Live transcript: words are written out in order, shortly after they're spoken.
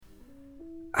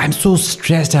I'm so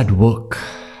stressed at work.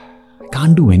 I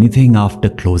can't do anything after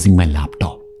closing my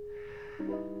laptop.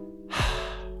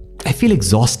 I feel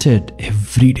exhausted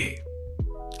every day.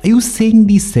 Are you saying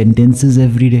these sentences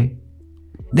every day?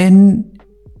 Then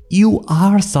you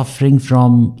are suffering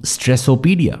from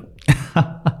stressopedia.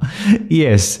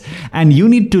 Yes, and you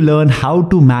need to learn how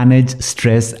to manage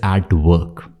stress at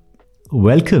work.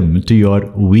 Welcome to your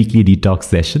weekly detox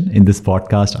session. In this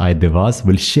podcast, I, Devas,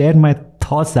 will share my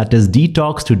thoughts, that is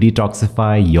detox to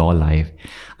detoxify your life.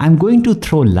 I'm going to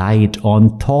throw light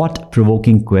on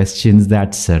thought-provoking questions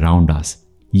that surround us.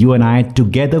 You and I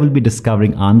together will be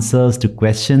discovering answers to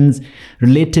questions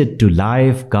related to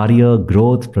life, career,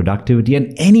 growth, productivity,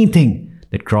 and anything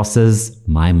that crosses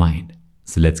my mind.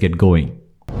 So let's get going.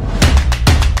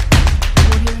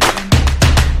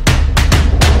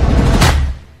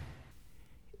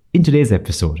 In today's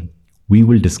episode, we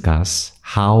will discuss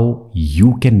how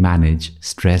you can manage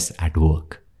stress at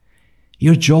work.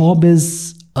 Your job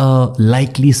is a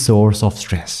likely source of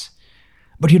stress,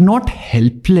 but you're not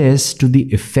helpless to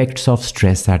the effects of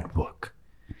stress at work.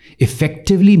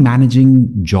 Effectively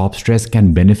managing job stress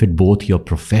can benefit both your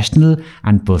professional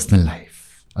and personal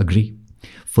life. Agree?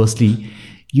 Firstly,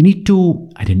 you need to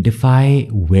identify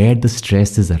where the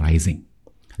stress is arising.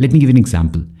 Let me give you an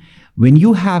example. When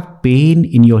you have pain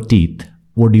in your teeth,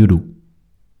 what do?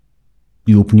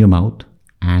 You open your mouth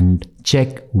and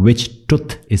check which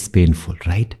tooth is painful,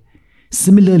 right?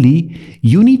 Similarly,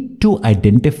 you need to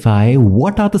identify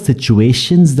what are the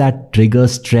situations that trigger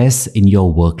stress in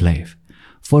your work life.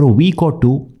 For a week or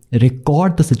two,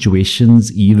 record the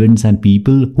situations, events, and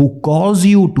people who cause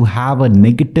you to have a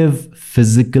negative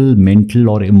physical, mental,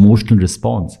 or emotional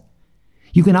response.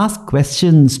 You can ask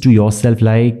questions to yourself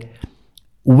like,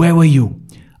 where were you?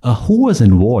 Who was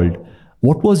involved?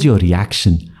 What was your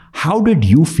reaction? How did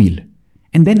you feel?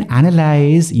 And then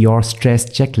analyze your stress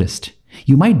checklist.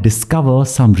 You might discover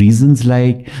some reasons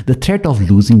like the threat of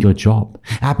losing your job,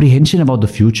 apprehension about the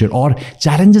future, or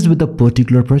challenges with a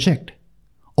particular project.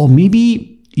 Or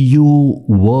maybe you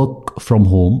work from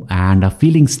home and are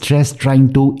feeling stressed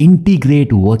trying to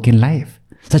integrate work and life,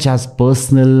 such as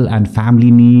personal and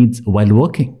family needs while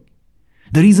working.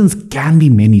 The reasons can be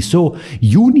many, so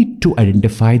you need to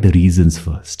identify the reasons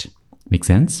first. Make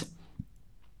sense?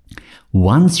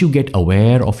 Once you get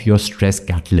aware of your stress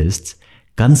catalysts,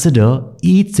 consider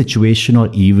each situation or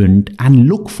event and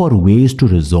look for ways to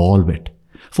resolve it.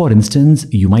 For instance,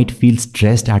 you might feel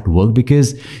stressed at work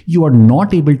because you are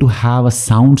not able to have a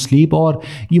sound sleep, or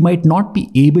you might not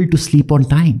be able to sleep on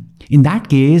time. In that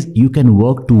case, you can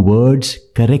work towards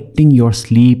correcting your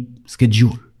sleep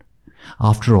schedule.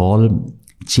 After all,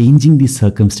 changing the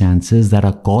circumstances that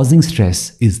are causing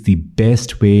stress is the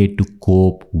best way to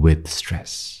cope with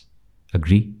stress.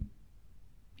 Agree?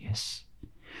 Yes.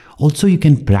 Also, you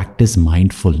can practice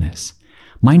mindfulness.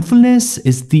 Mindfulness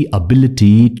is the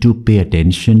ability to pay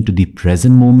attention to the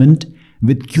present moment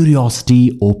with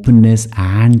curiosity, openness,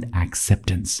 and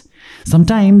acceptance.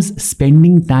 Sometimes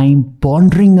spending time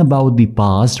pondering about the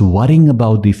past, worrying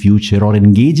about the future, or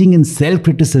engaging in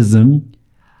self-criticism,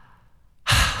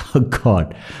 oh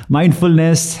God,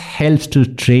 mindfulness helps to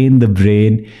train the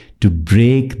brain to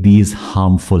break these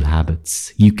harmful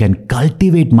habits. You can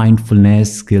cultivate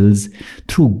mindfulness skills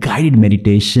through guided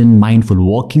meditation, mindful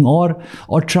walking, or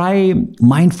try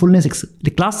mindfulness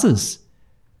classes.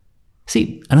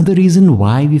 See, another reason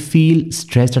why we feel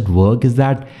stressed at work is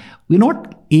that we're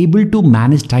not able to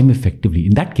manage time effectively.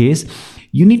 In that case,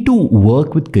 you need to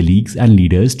work with colleagues and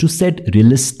leaders to set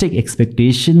realistic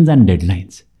expectations and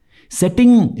deadlines.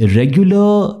 Setting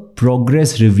regular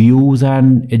progress reviews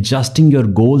and adjusting your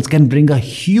goals can bring a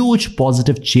huge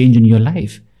positive change in your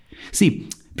life. See,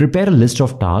 prepare a list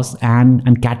of tasks and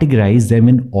categorize them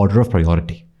in order of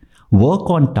priority. Work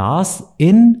on tasks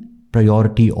in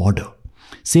priority order.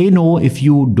 Say no if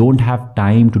you don't have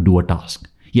time to do a task.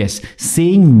 Yes,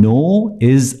 saying no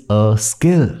is a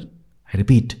skill. I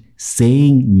repeat,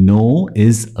 saying no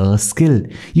is a skill.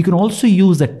 You can also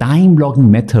use the time blocking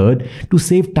method to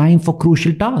save time for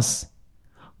crucial tasks.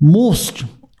 Most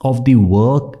of the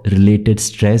work-related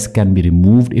stress can be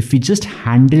removed if we just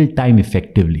handle time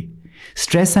effectively.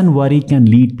 Stress and worry can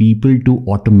lead people to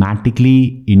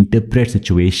automatically interpret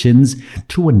situations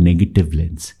through a negative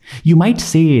lens. You might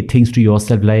say things to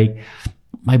yourself like,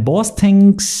 my boss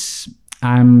thinks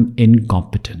I'm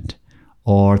incompetent.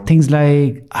 Or things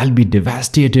like, I'll be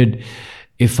devastated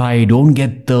if I don't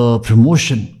get the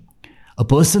promotion. A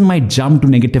person might jump to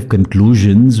negative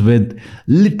conclusions with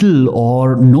little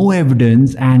or no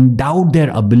evidence and doubt their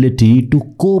ability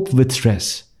to cope with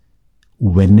stress.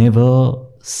 Whenever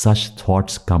such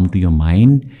thoughts come to your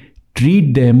mind,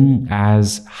 Treat them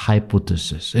as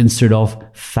hypotheses instead of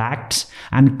facts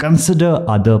and consider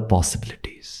other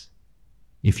possibilities.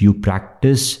 If you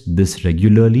practice this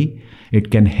regularly, it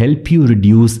can help you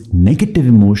reduce negative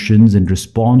emotions in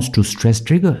response to stress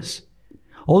triggers.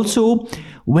 Also,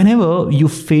 whenever you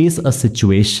face a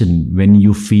situation when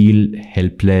you feel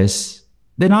helpless,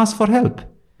 then ask for help.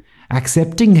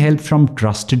 Accepting help from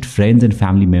trusted friends and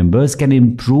family members can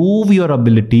improve your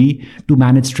ability to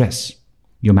manage stress.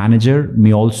 Your manager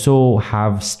may also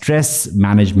have stress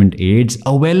management aids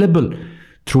available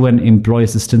through an employee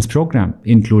assistance program,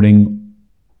 including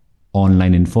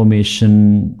online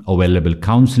information, available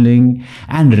counseling,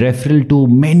 and referral to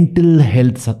mental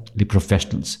health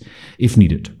professionals if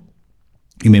needed.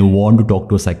 You may want to talk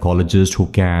to a psychologist who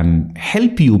can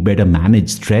help you better manage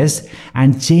stress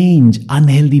and change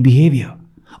unhealthy behavior.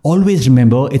 Always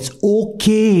remember, it's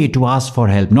okay to ask for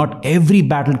help. Not every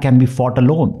battle can be fought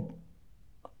alone.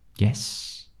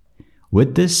 Yes.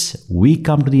 With this, we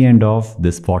come to the end of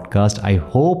this podcast. I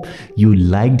hope you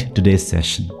liked today's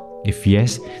session. If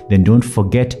yes, then don't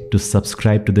forget to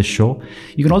subscribe to the show.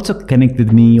 You can also connect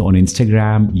with me on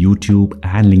Instagram, YouTube,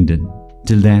 and LinkedIn.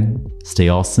 Till then, stay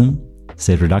awesome,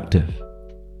 stay productive.